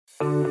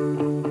Hello,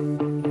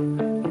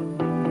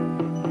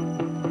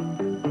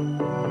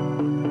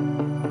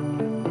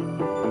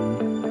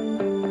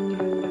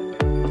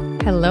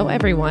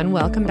 everyone.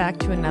 Welcome back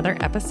to another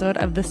episode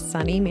of the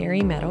Sunny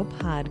Mary Meadow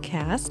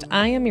podcast.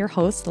 I am your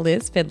host,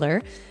 Liz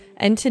Fiddler,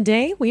 and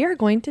today we are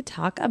going to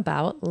talk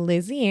about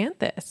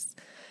Lisianthus.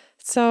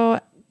 So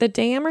the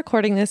day I'm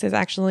recording this is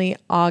actually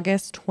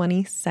August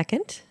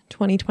 22nd,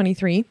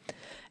 2023.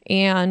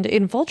 And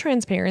in full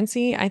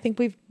transparency, I think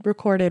we've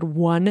recorded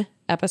one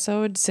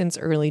episode since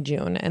early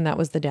June, and that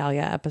was the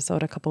Dahlia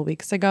episode a couple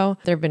weeks ago.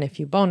 There have been a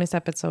few bonus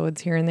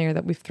episodes here and there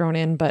that we've thrown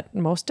in, but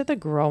most of the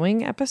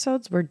growing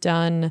episodes were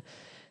done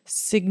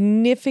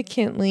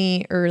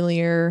significantly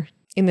earlier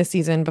in the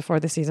season, before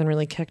the season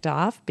really kicked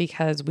off,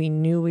 because we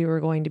knew we were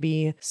going to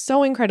be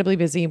so incredibly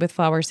busy with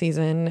flower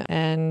season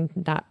and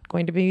not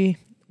going to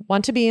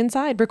want to be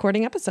inside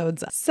recording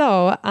episodes.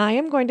 So I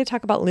am going to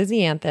talk about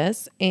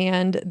Lisianthus,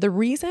 and the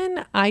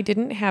reason I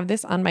didn't have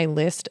this on my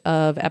list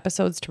of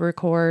episodes to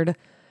record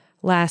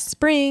last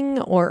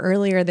spring or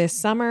earlier this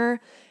summer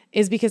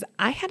is because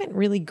I hadn't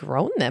really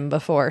grown them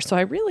before, so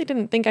I really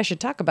didn't think I should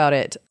talk about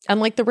it.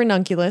 Unlike the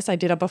ranunculus, I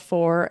did a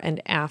before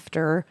and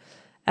after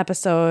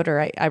episode,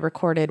 or I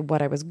recorded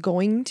what I was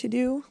going to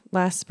do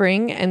last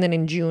spring, and then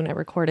in June I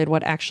recorded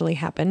what actually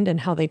happened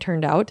and how they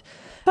turned out.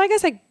 So I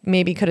guess I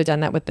maybe could have done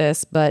that with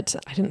this, but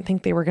I didn't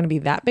think they were going to be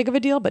that big of a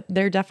deal, but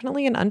they're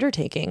definitely an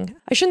undertaking.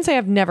 I shouldn't say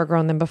I've never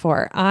grown them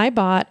before. I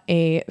bought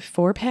a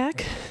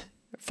 4-packs,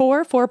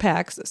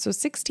 so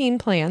 16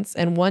 plants,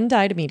 and one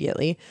died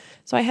immediately.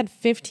 So I had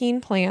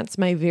 15 plants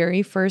my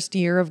very first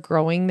year of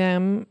growing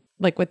them,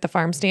 like with the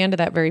farm stand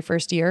that very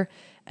first year.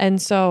 And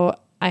so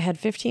I had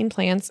 15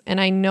 plants, and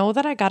I know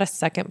that I got a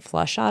second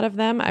flush out of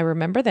them. I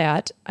remember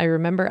that. I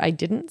remember I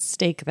didn't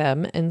stake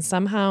them, and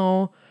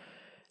somehow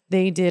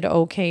they did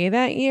okay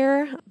that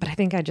year, but I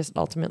think I just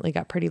ultimately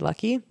got pretty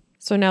lucky.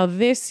 So now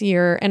this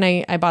year, and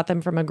I bought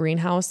them from a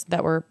greenhouse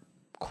that were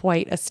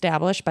quite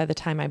established by the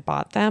time I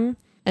bought them.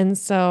 And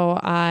so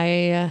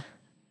I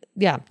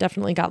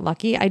definitely got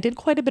lucky. I did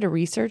quite a bit of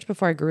research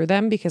before I grew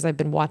them because I've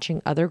been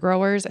watching other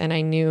growers, and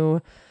I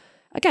knew,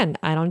 again,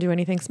 I don't do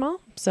anything small.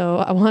 So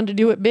I wanted to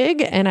do it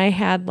big. And I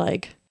had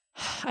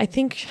I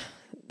think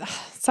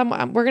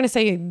we're going to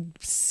say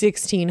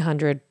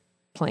 1,600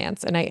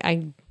 plants. And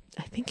I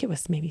think it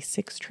was maybe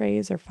 6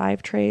 trays or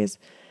 5 trays.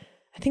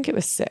 I think it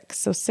was 6.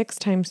 So 6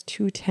 times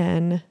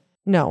 210.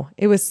 No,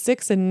 it was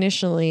 6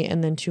 initially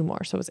and then 2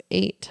 more. So it was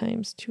 8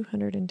 times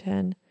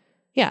 210.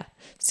 Yeah,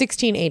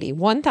 1,680.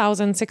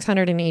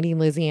 1,680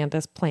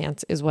 Lisianthus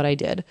plants is what I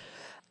did.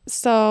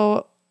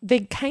 So they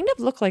kind of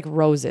look like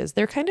roses.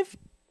 They're kind of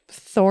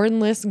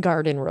thornless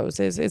garden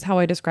roses is how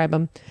I describe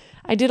them.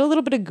 I did a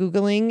little bit of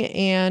Googling,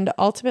 and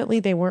ultimately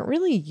they weren't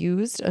really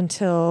used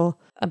until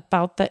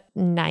about the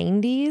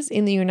 90s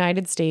in the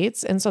United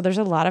States. And so there's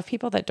a lot of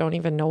people that don't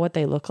even know what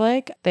they look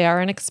like. They are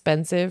an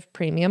expensive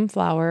premium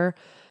flower,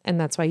 and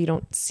that's why you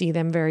don't see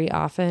them very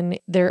often.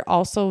 They're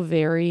also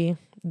very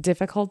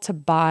difficult to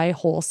buy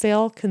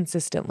wholesale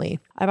consistently.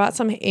 I bought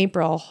some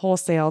April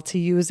wholesale to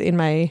use in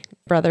my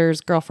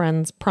brother's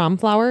girlfriend's prom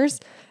flowers,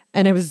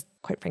 and it was,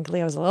 quite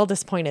frankly, I was a little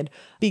disappointed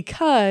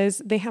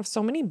because they have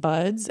so many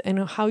buds,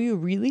 and how you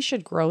really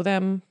should grow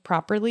them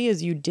properly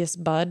is you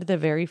disbud the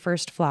very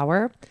first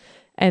flower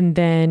and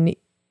then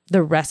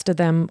the rest of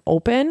them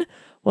open.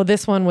 Well,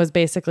 this one was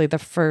basically the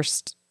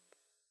first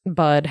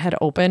bud had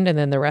opened and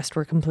then the rest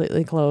were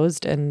completely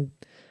closed, and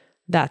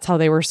that's how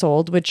they were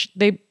sold, which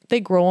they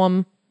grow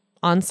them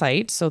on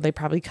site. So they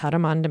probably cut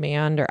them on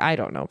demand, or I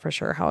don't know for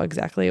sure how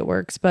exactly it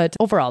works. But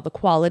overall, the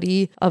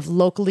quality of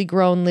locally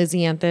grown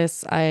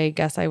Lisianthus, I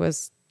guess I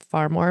was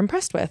far more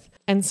impressed with.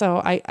 And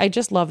so I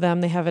just love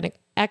them. They have an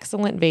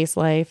excellent vase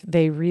life.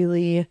 They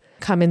really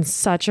come in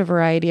such a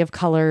variety of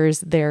colors.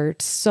 They're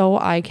so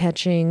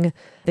eye-catching.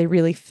 They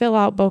really fill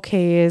out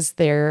bouquets.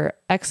 They're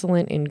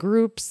excellent in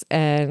groups,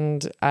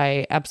 and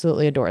I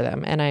absolutely adore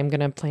them. And I'm going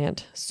to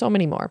plant so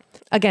many more.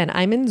 Again,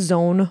 I'm in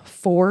zone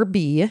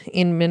 4B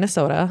in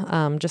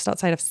Minnesota, just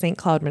outside of St.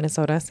 Cloud,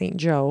 Minnesota, St.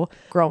 Joe.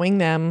 Growing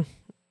them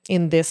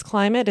in this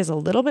climate is a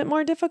little bit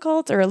more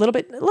difficult, or a little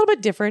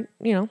bit different.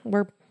 You know,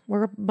 we're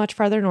much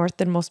farther north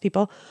than most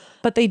people,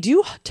 but they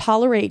do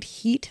tolerate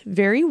heat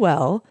very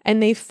well,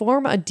 and they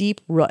form a deep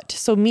root.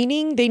 So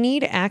meaning they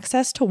need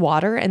access to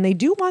water, and they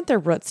do want their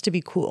roots to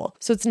be cool.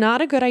 So it's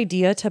not a good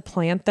idea to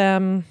plant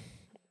them,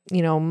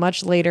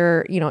 much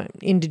later,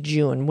 into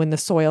June when the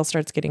soil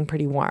starts getting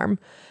pretty warm.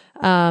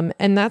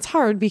 And that's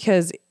hard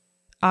because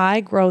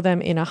I grow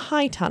them in a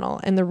high tunnel.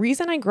 And the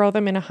reason I grow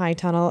them in a high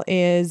tunnel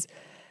is,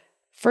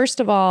 first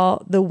of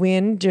all, the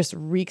wind just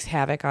wreaks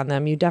havoc on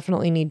them. You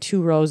definitely need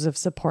 2 rows of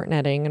support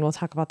netting, and we'll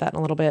talk about that in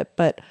a little bit.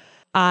 But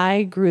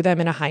I grew them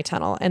in a high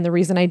tunnel. And the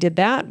reason I did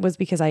that was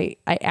because I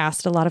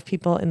asked a lot of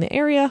people in the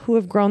area who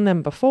have grown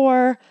them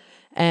before.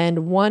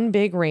 And one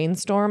big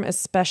rainstorm,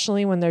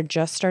 especially when they're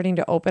just starting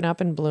to open up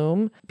and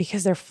bloom,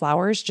 because their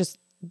flowers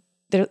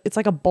it's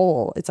like a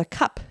bowl, it's a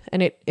cup,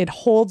 and it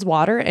holds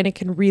water, and it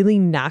can really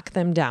knock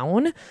them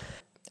down.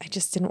 I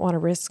just didn't want to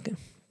risk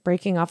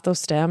breaking off those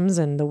stems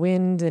and the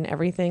wind and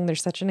everything. They're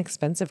such an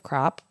expensive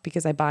crop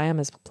because I buy them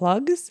as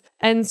plugs.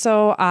 And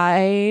so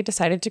I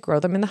decided to grow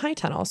them in the high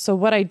tunnel. So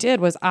what I did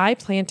was I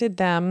planted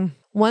them.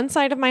 One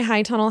side of my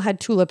high tunnel had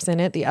tulips in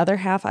it. The other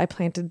half I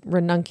planted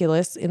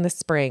ranunculus in the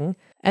spring.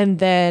 And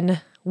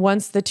then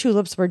once the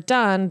tulips were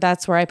done,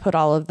 that's where I put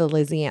all of the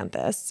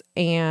Lisianthus.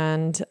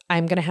 And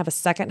I'm going to have a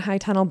second high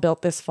tunnel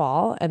built this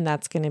fall, and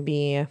that's going to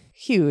be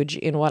huge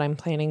in what I'm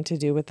planning to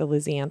do with the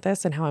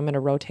Lisianthus and how I'm going to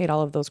rotate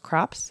all of those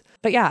crops.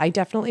 But yeah, I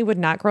definitely would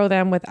not grow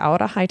them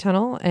without a high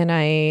tunnel, and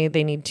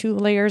they need 2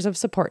 layers of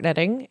support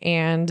netting,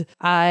 and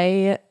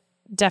I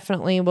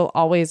definitely will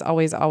always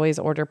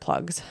order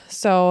plugs.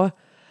 So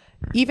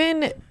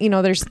even,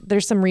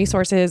 there's some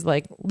resources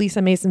like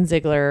Lisa Mason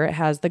Ziegler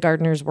has the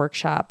Gardener's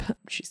Workshop.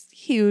 She's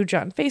huge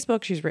on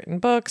Facebook. She's written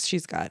books.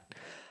 She's got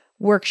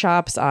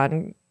workshops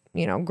on,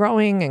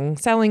 growing and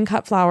selling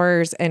cut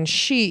flowers. And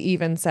she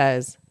even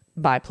says,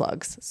 buy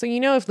plugs. So,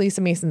 if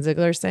Lisa Mason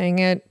Ziegler's saying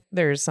it,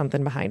 there's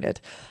something behind it.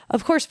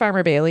 Of course,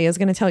 Farmer Bailey is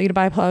going to tell you to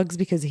buy plugs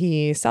because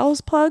he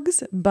sells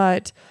plugs,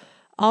 but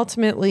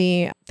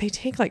ultimately they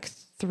take like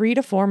 3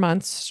 to 4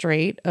 months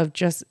straight of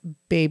just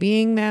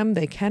babying them.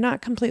 They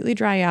cannot completely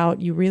dry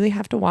out. You really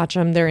have to watch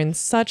them. They're in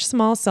such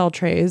small cell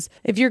trays.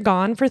 If you're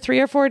gone for 3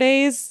 or 4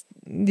 days,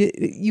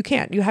 you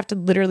can't. You have to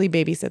literally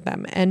babysit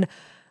them. And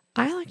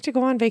I like to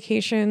go on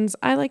vacations.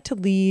 I like to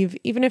leave,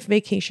 even if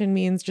vacation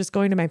means just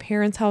going to my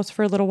parents' house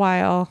for a little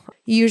while.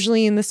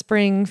 Usually in the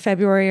spring,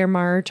 February or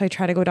March, I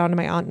try to go down to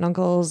my aunt and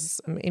uncle's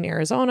in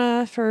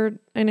Arizona for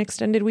an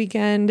extended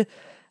weekend.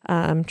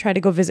 Try to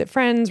go visit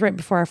friends right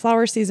before our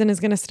flower season is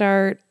going to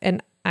start.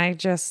 And I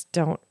just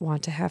don't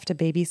want to have to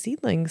baby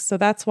seedlings. So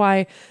that's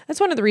one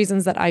of the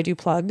reasons that I do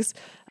plugs.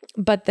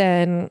 But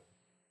then,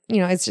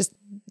 it's just,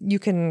 you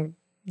can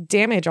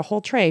damage a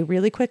whole tray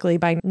really quickly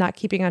by not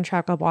keeping on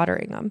track of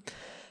watering them.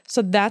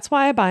 So that's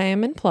why I buy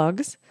them in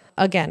plugs.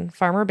 Again,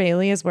 Farmer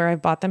Bailey is where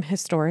I've bought them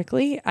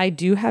historically. I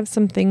do have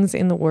some things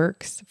in the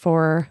works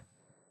for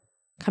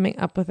coming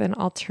up with an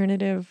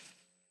alternative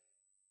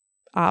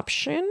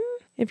option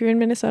if you're in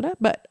Minnesota,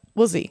 but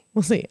we'll see.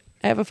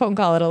 I have a phone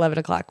call at 11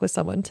 o'clock with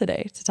someone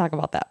today to talk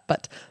about that,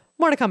 but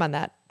more to come on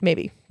that,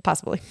 maybe,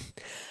 possibly.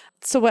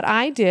 So what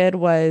I did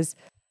was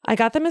I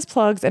got them as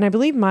plugs, and I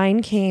believe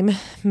mine came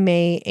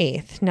May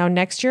 8th. Now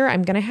next year,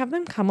 I'm going to have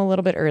them come a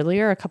little bit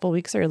earlier, a couple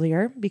weeks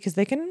earlier, because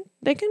they can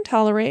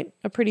tolerate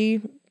a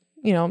pretty,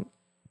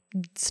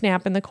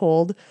 snap in the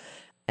cold.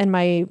 And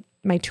my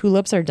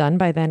tulips are done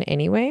by then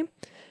anyway.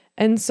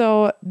 And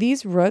so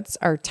these roots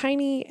are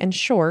tiny and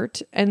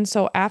short. And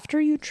so after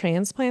you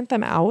transplant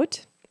them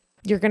out,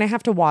 you're going to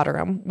have to water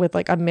them with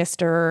like a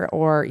mister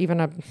or even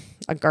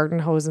a garden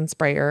hose and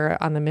sprayer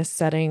on the mist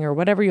setting or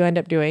whatever you end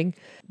up doing,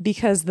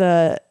 because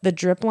the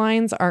drip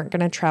lines aren't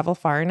going to travel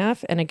far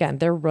enough. And again,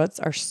 their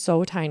roots are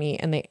so tiny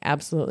and they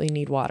absolutely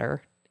need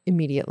water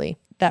immediately.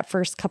 That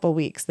first couple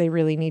weeks, they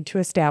really need to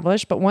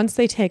establish. But once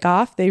they take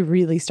off, they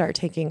really start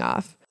taking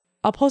off.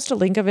 I'll post a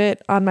link of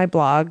it on my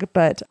blog,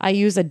 but I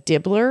use a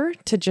dibbler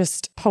to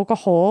just poke a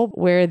hole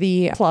where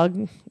the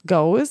plug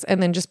goes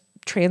and then just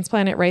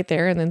transplant it right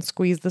there and then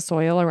squeeze the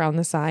soil around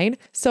the side.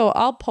 So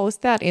I'll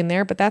post that in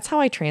there, but that's how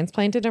I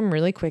transplanted them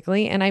really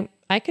quickly. And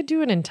I could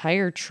do an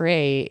entire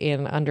tray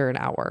in under an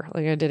hour.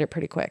 Like I did it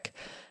pretty quick.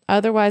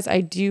 Otherwise,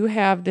 I do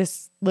have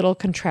this little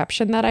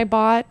contraption that I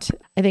bought.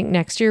 I think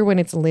next year when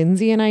it's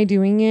Lindsay and I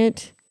doing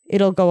it,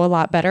 it'll go a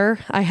lot better.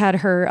 I had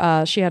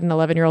her, she had an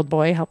 11-year-old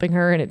boy helping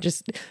her and it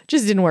just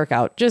didn't work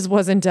out. Just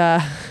wasn't,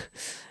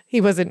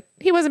 he wasn't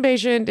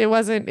patient. It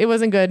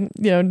wasn't good.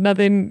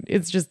 Nothing.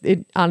 It's just,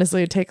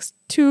 honestly, it takes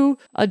 2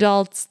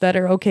 adults that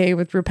are okay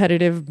with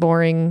repetitive,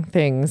 boring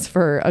things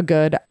for a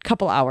good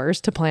couple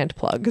hours to plant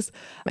plugs.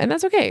 And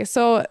that's okay.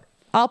 So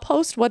I'll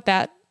post what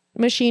that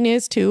machine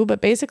is too,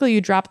 but basically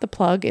you drop the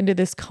plug into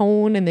this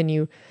cone and then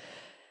you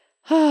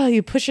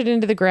push it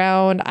into the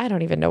ground. I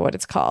don't even know what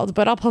it's called,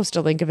 but I'll post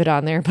a link of it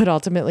on there. But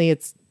ultimately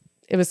it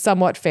was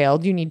somewhat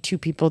failed. You need 2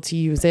 people to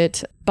use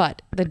it,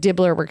 but the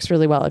dibbler works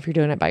really well if you're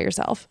doing it by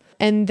yourself.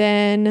 And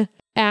then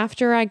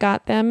after I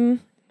got them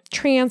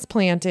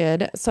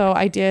transplanted, so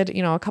I did,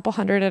 a couple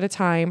hundred at a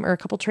time or a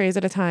couple trays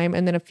at a time.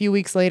 And then a few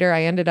weeks later,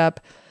 I ended up,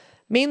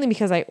 mainly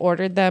because I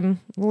ordered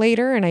them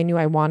later and I knew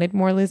I wanted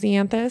more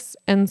Lisianthus.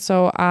 And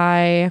so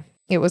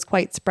it was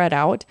quite spread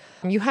out.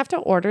 You have to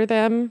order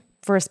them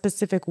for a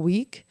specific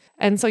week.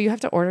 And so you have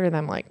to order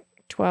them like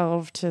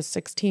 12 to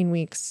 16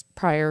 weeks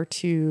prior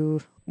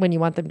to when you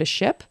want them to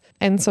ship.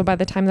 And so by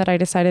the time that I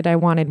decided I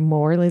wanted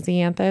more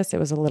Lisianthus, it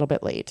was a little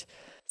bit late.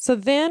 So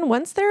then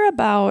once they're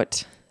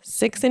about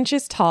 6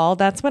 inches tall,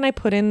 that's when I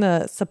put in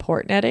the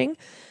support netting.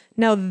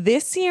 Now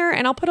this year,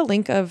 and I'll put a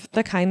link of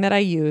the kind that I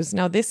use.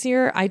 Now this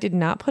year, I did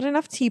not put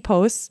enough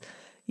T-posts.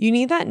 You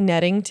need that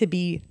netting to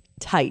be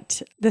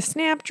tight. The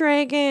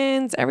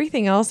snapdragons,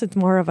 everything else, it's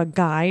more of a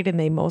guide and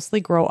they mostly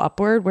grow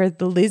upward, where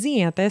the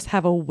Lisianthus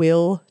have a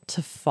will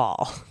to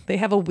fall. They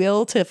have a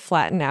will to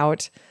flatten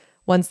out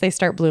once they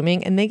start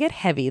blooming, and they get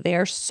heavy. They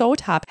are so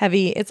top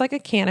heavy. It's like a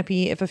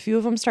canopy. If a few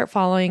of them start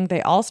falling,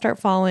 they all start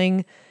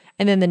falling.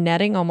 and then the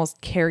netting almost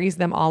carries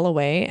them all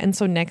away. And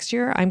so next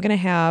year I'm going to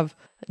have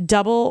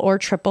double or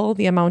triple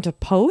the amount of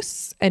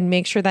posts and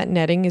make sure that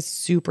netting is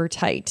super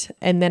tight.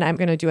 And then I'm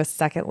going to do a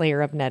second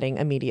layer of netting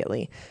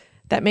immediately.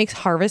 That makes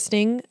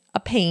harvesting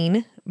a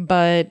pain,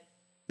 but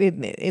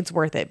it's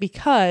worth it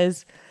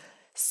because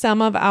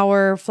some of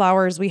our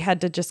flowers, we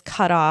had to just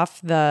cut off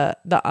the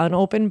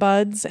unopened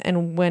buds.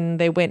 And when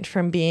they went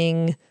from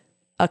being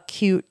a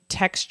cute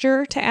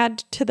texture to add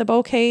to the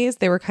bouquets,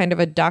 they were kind of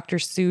a Dr.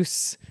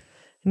 Seuss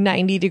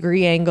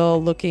 90-degree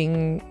angle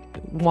looking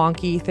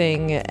wonky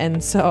thing.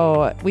 And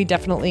so we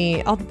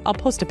definitely, I'll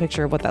post a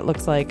picture of what that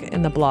looks like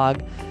in the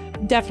blog.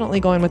 Definitely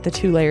going with the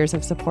 2 layers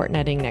of support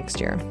netting next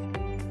year.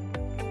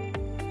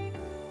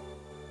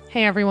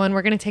 Hey everyone,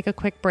 we're going to take a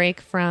quick break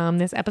from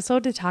this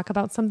episode to talk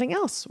about something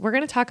else. We're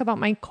going to talk about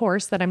my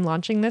course that I'm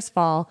launching this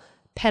fall,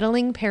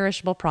 Peddling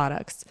Perishable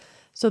Products.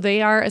 So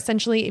they are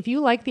essentially, if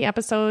you like the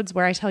episodes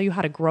where I tell you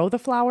how to grow the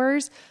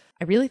flowers,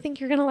 I really think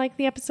you're going to like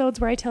the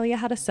episodes where I tell you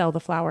how to sell the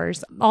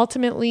flowers.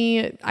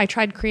 Ultimately, I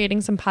tried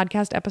creating some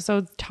podcast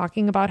episodes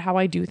talking about how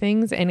I do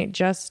things, and it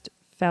just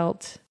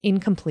felt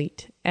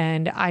incomplete.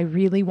 And I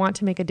really want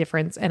to make a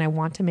difference, and I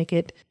want to make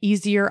it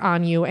easier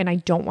on you. And I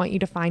don't want you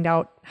to find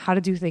out how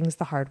to do things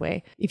the hard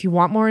way. If you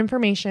want more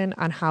information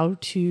on how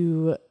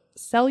to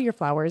sell your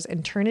flowers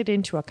and turn it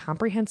into a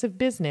comprehensive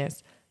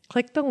business,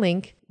 click the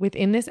link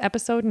within this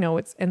episode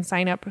notes and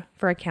sign up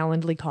for a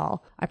Calendly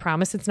call. I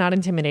promise it's not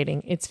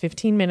intimidating. It's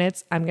 15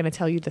 minutes. I'm going to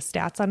tell you the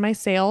stats on my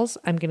sales.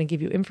 I'm going to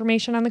give you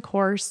information on the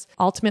course.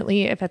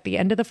 Ultimately, if at the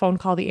end of the phone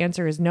call the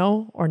answer is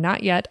no or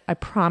not yet, I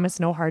promise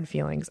no hard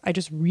feelings. I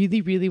just really,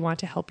 really want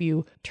to help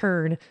you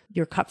turn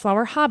your cut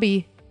flower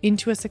hobby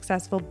into a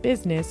successful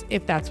business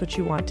if that's what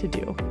you want to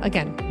do.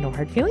 Again, no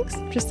hard feelings.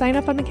 Just sign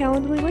up on the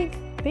Calendly link.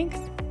 Thanks.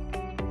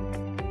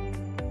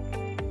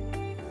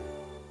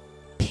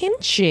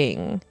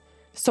 Pinching.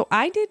 So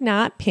I did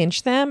not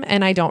pinch them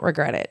and I don't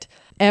regret it.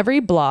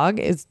 Every blog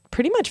is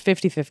pretty much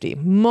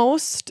 50-50.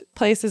 Most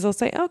places will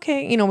say,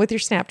 okay, with your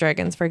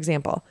snapdragons, for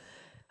example,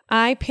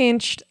 I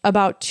pinched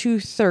about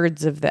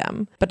 2/3 of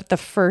them, but the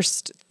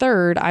first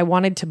third I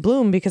wanted to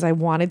bloom because I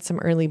wanted some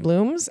early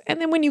blooms. And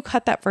then when you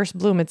cut that first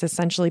bloom, it's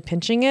essentially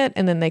pinching it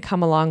and then they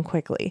come along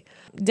quickly.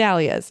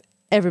 Dahlias.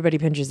 Everybody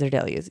pinches their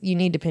dahlias. You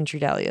need to pinch your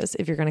dahlias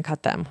if you're going to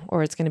cut them,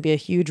 or it's going to be a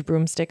huge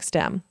broomstick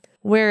stem.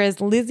 Whereas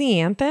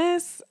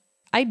Lisianthus,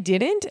 I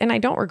didn't, and I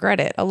don't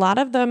regret it. A lot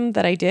of them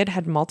that I did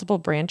had multiple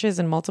branches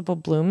and multiple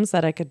blooms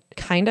that I could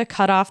kind of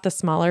cut off the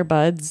smaller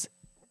buds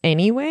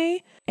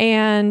anyway.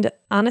 And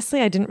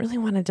honestly, I didn't really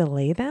want to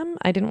delay them.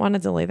 I didn't want to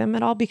delay them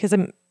at all because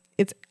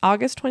it's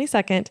August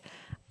 22nd.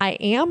 I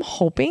am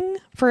hoping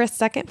for a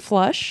second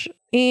flush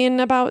in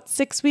about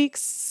 6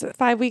 weeks,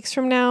 5 weeks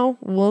from now.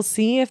 We'll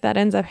see if that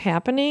ends up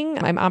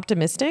happening. I'm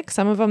optimistic.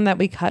 Some of them that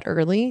we cut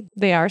early,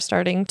 they are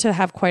starting to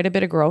have quite a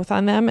bit of growth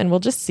on them, and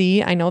we'll just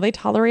see. I know they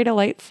tolerate a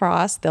light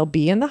frost. They'll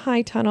be in the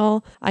high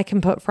tunnel. I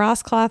can put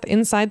frost cloth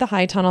inside the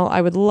high tunnel.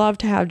 I would love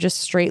to have just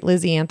straight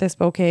Lisianthus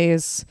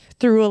bouquets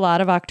through a lot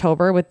of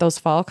October with those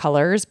fall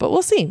colors, but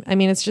we'll see. I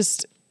mean, it's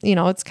just,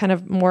 it's kind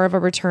of more of a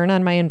return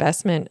on my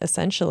investment,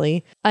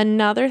 essentially.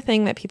 Another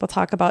thing that people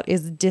talk about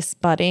is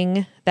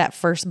disbudding that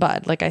first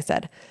bud. Like I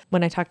said,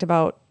 when I talked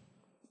about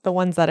the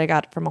ones that I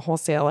got from a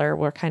wholesaler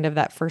where kind of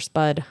that first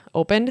bud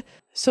opened.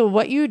 So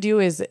what you do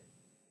is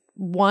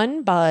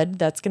one bud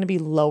that's going to be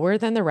lower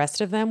than the rest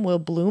of them will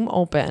bloom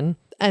open,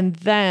 and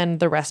then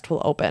the rest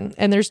will open.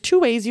 And there's 2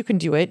 ways you can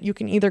do it. You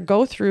can either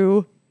go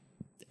through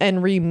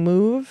and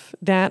remove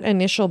that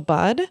initial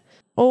bud,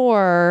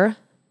 or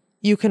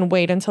you can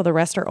wait until the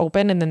rest are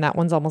open and then that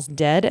one's almost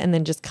dead and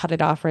then just cut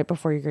it off right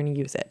before you're going to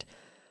use it.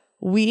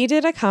 We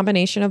did a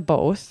combination of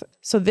both.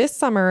 So this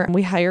summer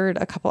we hired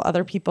a couple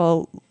other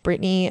people,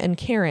 Brittany and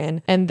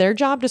Karen, and their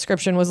job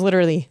description was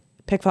literally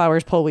pick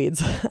flowers, pull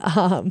weeds.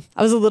 I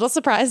was a little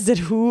surprised at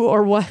who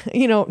or what,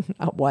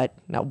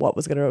 not what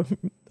was going to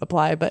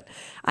apply, but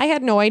I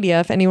had no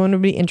idea if anyone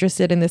would be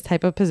interested in this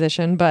type of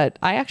position, but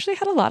I actually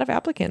had a lot of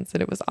applicants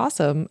and it was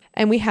awesome.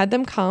 And we had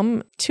them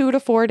come 2 to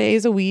 4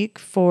 days a week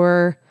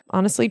for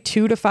honestly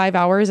 2 to 5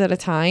 hours at a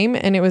time.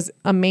 And it was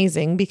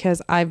amazing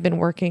because I've been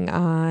working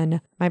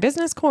on my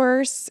business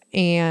course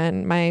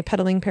and my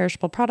Peddling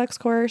Perishable Products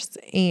course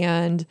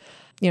and,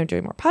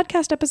 doing more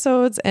podcast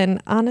episodes.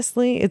 And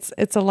honestly,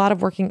 it's a lot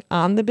of working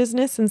on the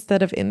business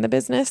instead of in the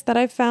business that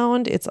I've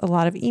found. It's a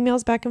lot of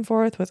emails back and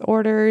forth with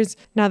orders.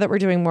 Now that we're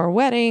doing more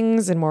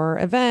weddings and more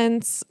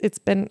events, it's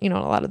been, a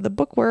lot of the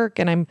book work,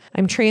 and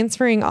I'm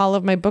transferring all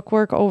of my book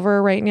work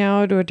over right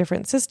now to a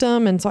different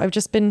system. And so I've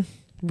just been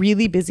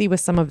really busy with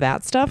some of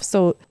that stuff.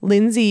 So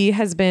Lindsay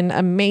has been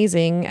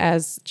amazing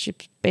as she's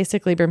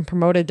basically been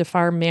promoted to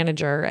farm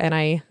manager. And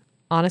I,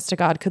 honest to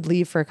God, could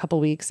leave for a couple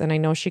weeks and I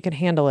know she could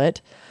handle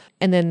it.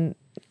 And then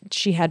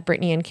she had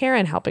Brittany and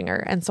Karen helping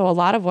her. And so a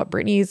lot of what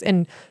Brittany's,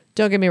 and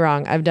don't get me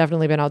wrong, I've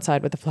definitely been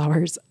outside with the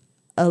flowers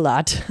a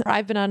lot.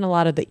 I've been on a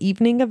lot of the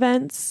evening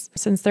events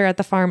since they're at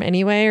the farm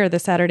anyway, or the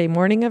Saturday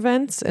morning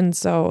events. And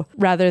so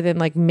rather than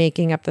like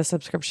making up the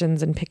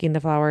subscriptions and picking the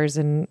flowers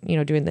and,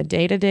 doing the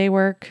day-to-day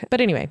work.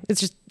 But anyway,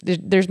 it's just,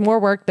 there's more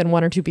work than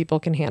one or two people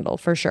can handle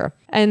for sure.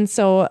 And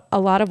so a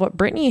lot of what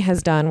Brittany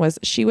has done was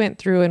she went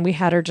through and we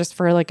had her just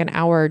for like an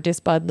hour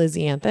disbud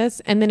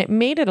Lisianthus. And then it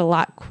made it a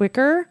lot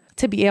quicker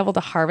to be able to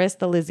harvest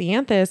the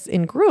Lisianthus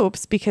in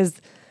groups,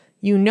 because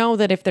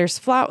that if there's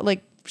flower,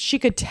 like she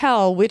could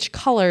tell which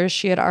colors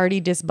she had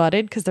already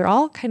disbudded because they're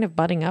all kind of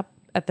budding up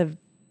at the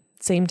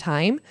same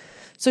time.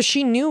 So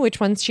she knew which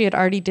ones she had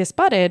already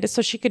disbudded,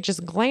 so she could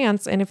just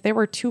glance. And if there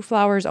were 2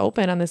 flowers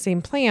open on the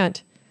same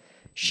plant,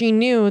 she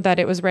knew that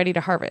it was ready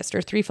to harvest,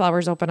 or 3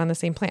 flowers open on the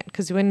same plant.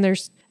 Because when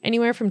there's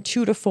anywhere from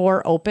 2 to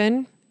 4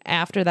 open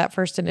after that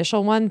first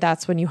initial one,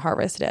 that's when you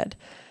harvest it.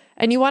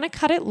 And you want to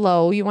cut it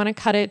low. You want to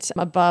cut it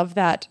above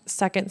that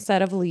second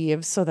set of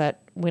leaves so that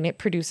when it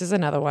produces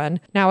another one.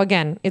 Now,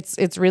 again,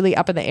 it's really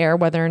up in the air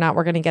whether or not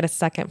we're going to get a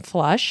second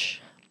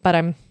flush, but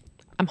I'm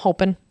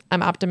hoping,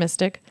 I'm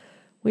optimistic.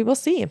 We will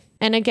see.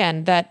 And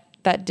again,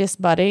 that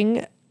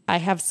disbudding, I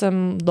have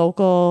some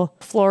local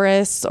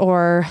florists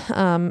or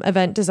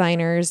event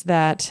designers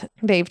that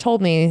they've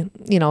told me,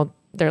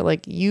 they're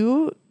like,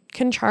 you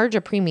can charge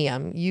a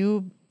premium.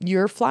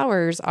 Your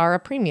flowers are a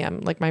premium.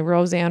 Like my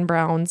Roseanne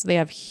Browns, they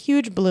have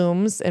huge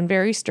blooms and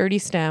very sturdy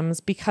stems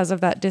because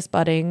of that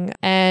disbudding.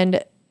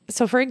 And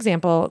so, for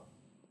example,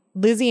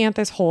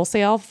 Lisianthus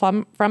wholesale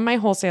from my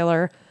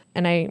wholesaler,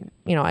 and I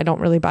don't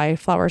really buy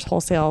flowers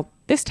wholesale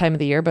this time of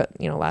the year, but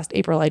last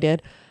April I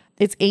did.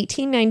 It's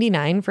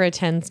 $18.99 for a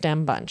 10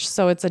 stem bunch.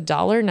 So it's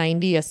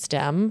 $1.90 a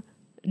stem,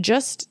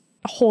 just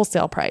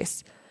wholesale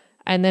price.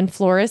 And then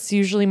florists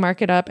usually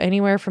mark it up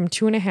anywhere from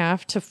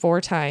 2.5 to 4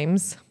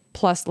 times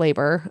plus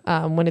labor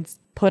when it's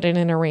put in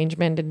an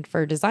arrangement and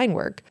for design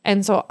work.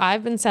 And so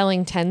I've been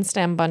selling 10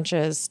 stem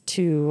bunches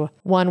to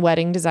one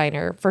wedding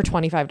designer for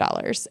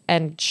 $25.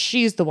 And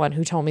she's the one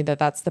who told me that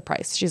that's the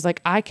price. She's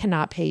like, I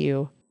cannot pay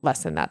you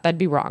less than that. That'd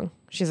be wrong.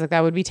 She's like,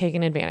 that would be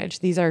taking advantage.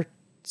 These are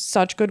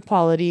such good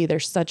quality. They're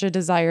such a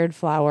desired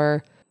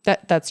flower.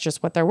 That's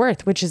just what they're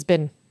worth, which has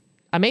been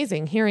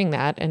amazing hearing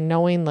that and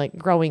knowing, like,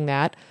 growing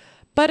that.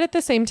 But at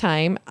the same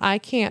time, I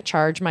can't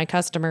charge my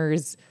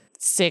customers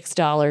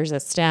 $6 a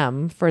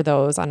stem for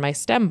those on my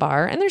stem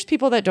bar. And there's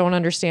people that don't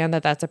understand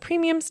that that's a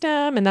premium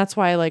stem. And that's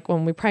why, like,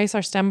 when we price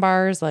our stem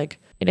bars, like,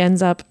 it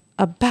ends up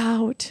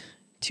about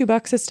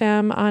 $2 a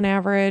stem on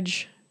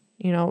average,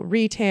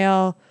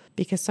 retail,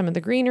 because some of the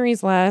greenery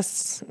is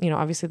less,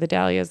 obviously the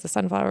dahlias, the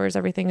sunflowers,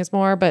 everything is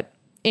more. But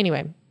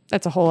anyway,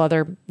 that's a whole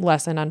other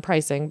lesson on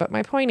pricing. But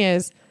my point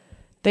is,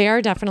 they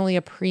are definitely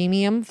a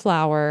premium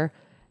flower,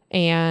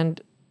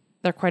 and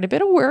they're quite a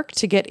bit of work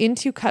to get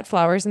into cut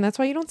flowers, and that's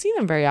why you don't see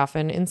them very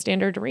often in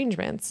standard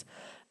arrangements.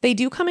 They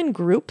do come in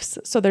groups.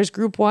 So there's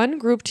group 1,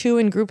 group 2,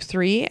 and group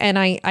 3. And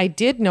I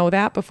did know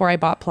that before I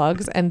bought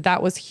plugs, and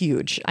that was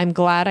huge. I'm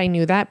glad I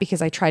knew that because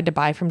I tried to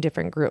buy from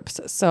different groups.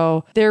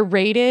 So they're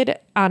rated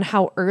on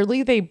how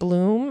early they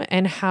bloom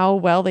and how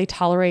well they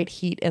tolerate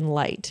heat and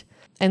light.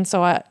 And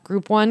so at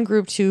group 1,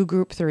 group 2,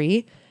 group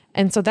 3.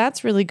 And so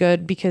that's really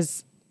good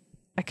because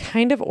I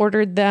kind of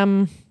ordered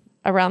them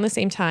around the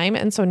same time.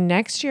 And so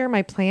next year,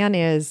 my plan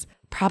is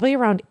probably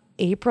around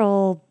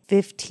April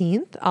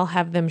 15th, I'll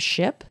have them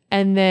ship.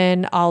 And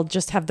then I'll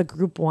just have the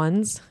group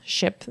 1s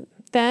ship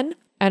then.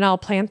 And I'll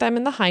plant them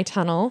in the high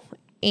tunnel.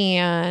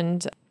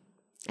 And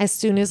as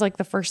soon as like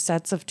the first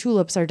sets of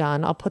tulips are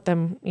done, I'll put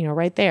them,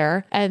 right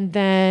there. And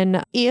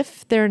then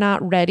if they're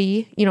not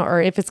ready, or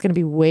if it's going to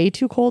be way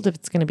too cold, if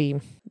it's going to be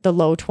the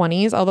low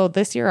 20s, although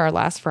this year our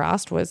last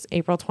frost was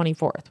April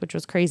 24th, which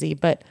was crazy.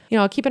 But,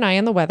 I'll keep an eye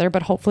on the weather,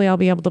 but hopefully I'll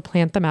be able to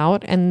plant them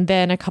out. And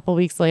then a couple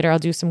weeks later, I'll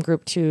do some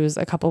group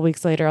 2s. A couple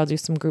weeks later, I'll do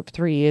some group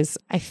 3s.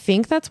 I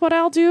think that's what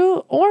I'll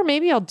do. Or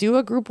maybe I'll do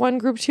a group 1,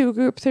 group 2,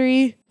 group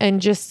 3 and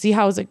just see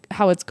how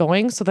it's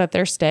going so that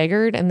they're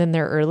staggered and then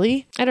they're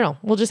early. I don't know.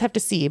 We'll just have to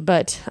see.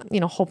 But,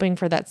 hoping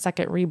for that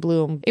second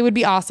rebloom. It would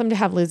be awesome to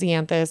have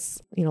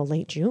Lisianthus,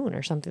 late June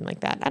or something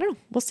like that. I don't know.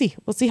 We'll see.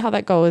 We'll see how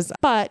that goes.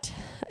 But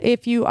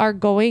if you are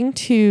going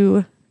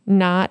to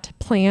not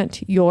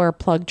plant your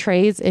plug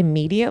trays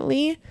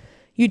immediately,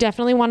 you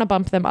definitely want to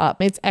bump them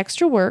up. It's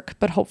extra work,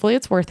 but hopefully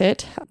it's worth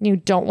it. You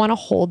don't want to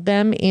hold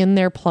them in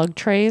their plug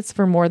trays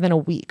for more than a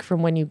week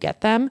from when you get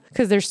them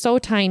because they're so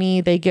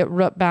tiny, they get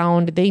root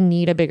bound, they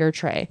need a bigger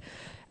tray.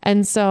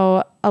 And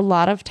so a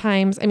lot of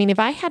times, if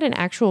I had an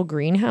actual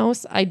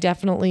greenhouse, I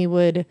definitely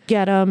would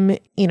get them,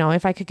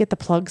 if I could get the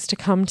plugs to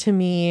come to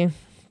me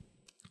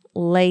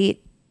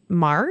late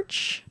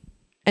March,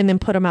 and then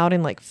put them out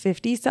in like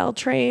 50 cell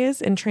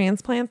trays and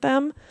transplant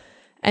them.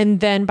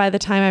 And then by the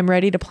time I'm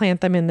ready to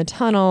plant them in the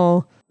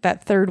tunnel,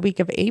 that third week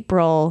of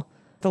April,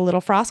 the little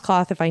frost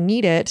cloth, if I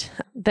need it,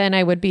 then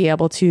I would be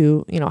able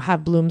to,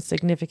 have blooms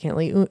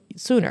significantly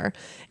sooner.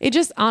 It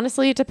just,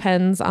 honestly, it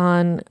depends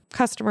on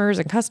customers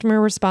and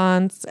customer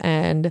response.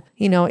 And,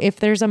 if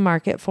there's a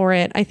market for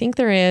it, I think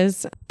there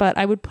is, but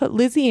I would put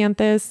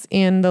Lisianthus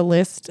in the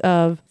list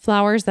of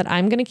flowers that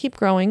I'm going to keep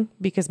growing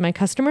because my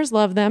customers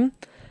love them.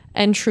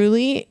 And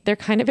truly, they're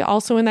kind of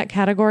also in that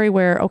category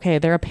where, okay,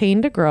 they're a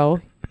pain to grow.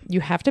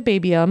 You have to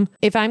baby them.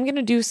 If I'm going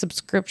to do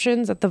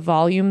subscriptions at the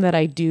volume that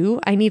I do,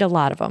 I need a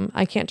lot of them.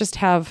 I can't just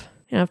have,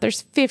 if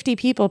there's 50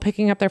 people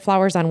picking up their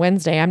flowers on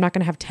Wednesday, I'm not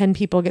going to have 10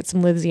 people get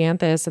some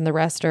Lisianthus and the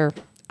rest are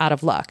out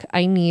of luck.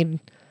 I need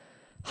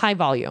high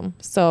volume.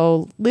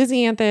 So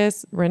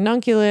Lisianthus,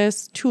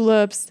 ranunculus,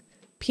 tulips,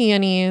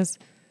 peonies,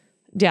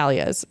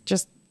 dahlias,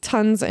 just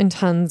tons and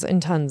tons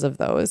and tons of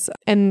those.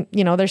 And,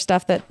 there's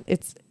stuff that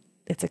it's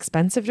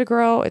expensive to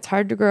grow. It's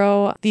hard to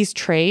grow. These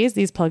trays,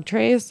 these plug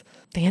trays,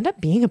 they end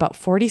up being about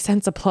 40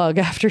 cents a plug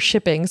after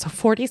shipping. So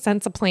 40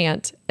 cents a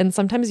plant. And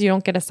sometimes you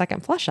don't get a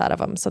second flush out of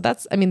them. So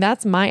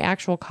that's my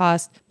actual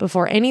cost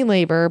before any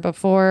labor,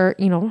 before,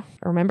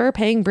 remember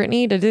paying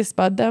Brittany to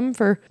disbud them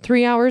for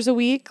 3 hours a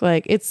week.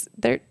 Like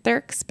they're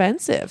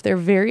expensive. They're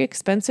very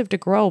expensive to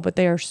grow, but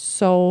they are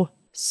so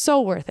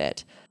worth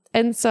it.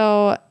 And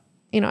so,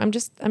 I'm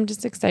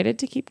just excited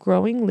to keep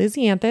growing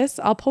Lisianthus.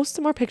 I'll post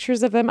some more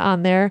pictures of them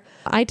on there.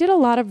 I did a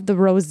lot of the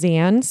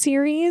Roseanne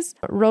series.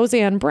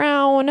 Roseanne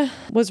Brown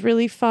was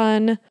really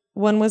fun.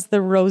 One was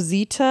the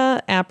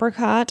Rosita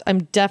Apricot.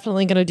 I'm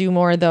definitely going to do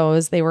more of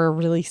those. They were a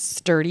really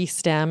sturdy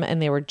stem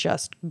and they were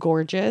just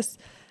gorgeous.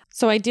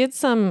 So I did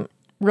some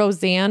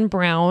Roseanne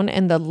Brown,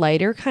 and the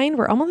lighter kind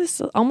were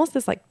almost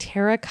this like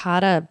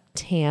terracotta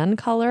tan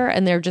color,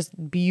 and they're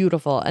just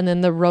beautiful. And then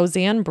the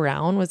Roseanne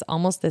Brown was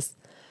almost this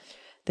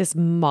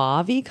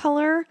mauve-y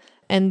color.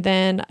 And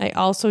then I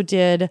also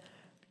did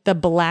the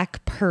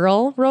Black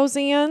Pearl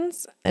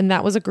Roseannes, and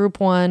that was a group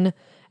 1.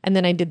 And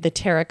then I did the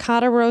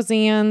terracotta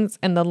Roseannes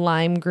and the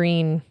lime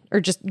green, or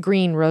just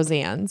green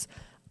Roseannes.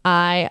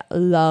 I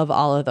love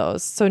all of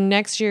those. So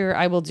next year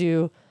I will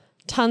do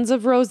tons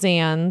of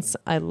Roseannes.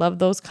 I love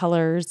those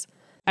colors.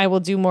 I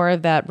will do more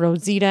of that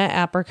Rosita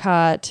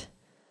Apricot,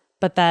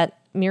 but that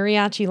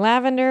Mariachi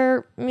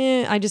Lavender,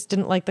 I just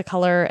didn't like the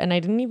color, and I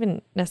didn't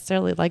even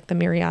necessarily like the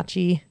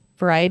Mariachi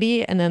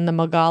variety. And then the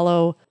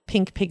Magalo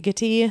Pink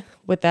Pigity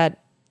with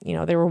that,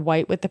 they were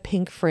white with the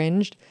pink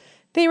fringed.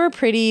 They were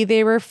pretty.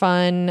 They were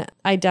fun.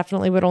 I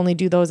definitely would only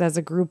do those as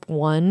a group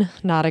 1,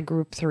 not a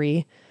group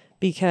 3,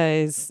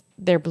 because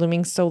they're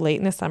blooming so late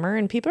in the summer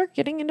and people are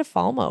getting into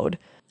fall mode.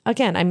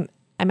 Again, I'm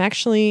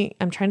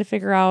trying to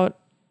figure out,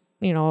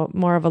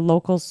 more of a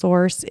local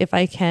source if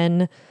I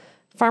can.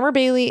 Farmer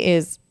Bailey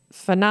is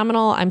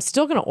phenomenal. I'm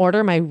still going to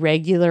order my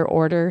regular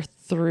order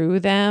through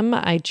them.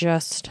 I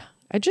just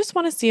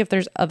want to see if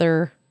there's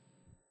other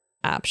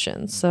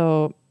options.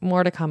 So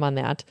more to come on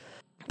that.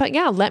 But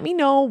yeah, let me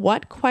know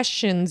what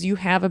questions you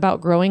have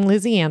about growing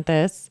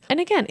Lisianthus. And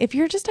again, if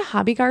you're just a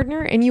hobby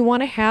gardener and you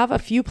want to have a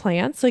few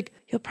plants, like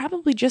you'll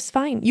probably just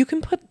fine. You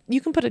can put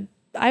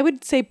I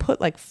would say put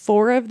like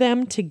 4 of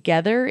them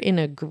together in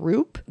a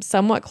group,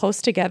 somewhat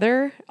close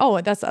together. Oh,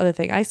 that's the other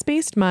thing. I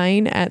spaced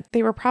mine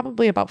they were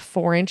probably about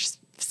 6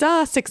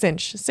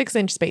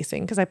 inch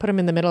spacing, because I put them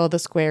in the middle of the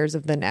squares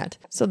of the net.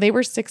 So they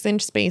were 6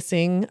 inch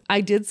spacing. I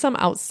did some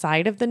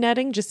outside of the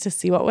netting just to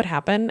see what would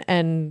happen,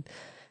 and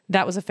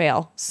that was a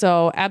fail.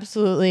 So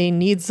absolutely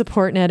need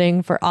support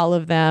netting for all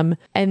of them.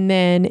 And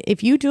then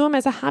if you do them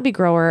as a hobby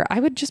grower, I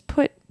would just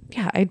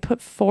I'd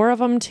put 4 of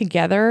them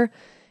together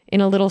in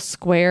a little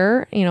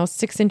square,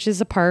 6 inches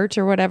apart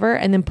or whatever,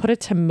 and then put a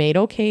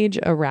tomato cage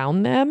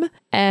around them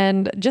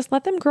and just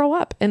let them grow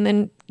up, and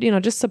then,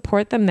 just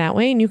support them that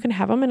way. And you can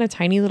have them in a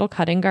tiny little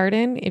cutting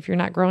garden if you're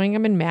not growing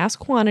them in mass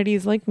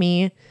quantities like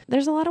me.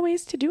 There's a lot of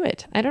ways to do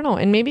it. I don't know.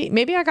 And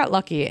maybe I got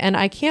lucky, and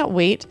I can't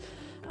wait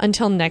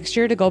until next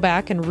year to go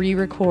back and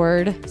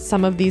re-record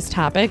some of these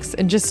topics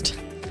and just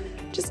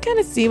kind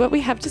of see what we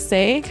have to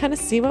say, kind of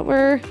see what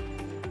we're,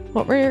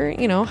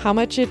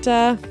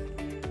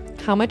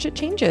 how much it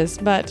changes.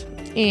 But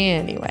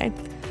anyway,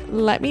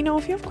 let me know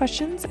if you have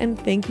questions, and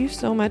thank you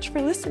so much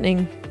for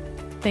listening.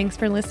 Thanks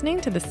for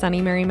listening to the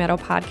Sunny Mary Meadow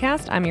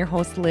podcast. I'm your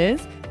host,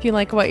 Liz. If you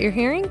like what you're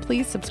hearing,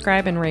 please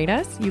subscribe and rate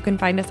us. You can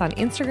find us on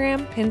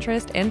Instagram,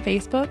 Pinterest, and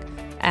Facebook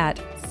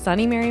at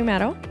Sunny Mary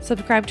Meadow.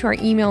 Subscribe to our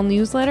email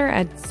newsletter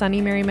at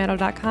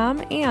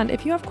sunnymarymeadow.com. And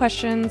if you have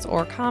questions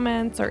or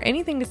comments or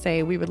anything to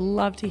say, we would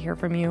love to hear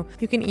from you.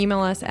 You can email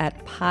us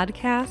at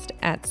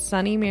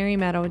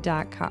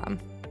podcast@sunnymarymeadow.com.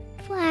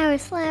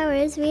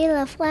 Flowers, we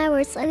love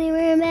flowers. Sunny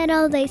Mary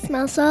Meadow, they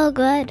smell so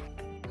good.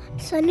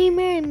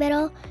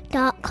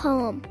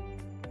 sunnymarymeadow.com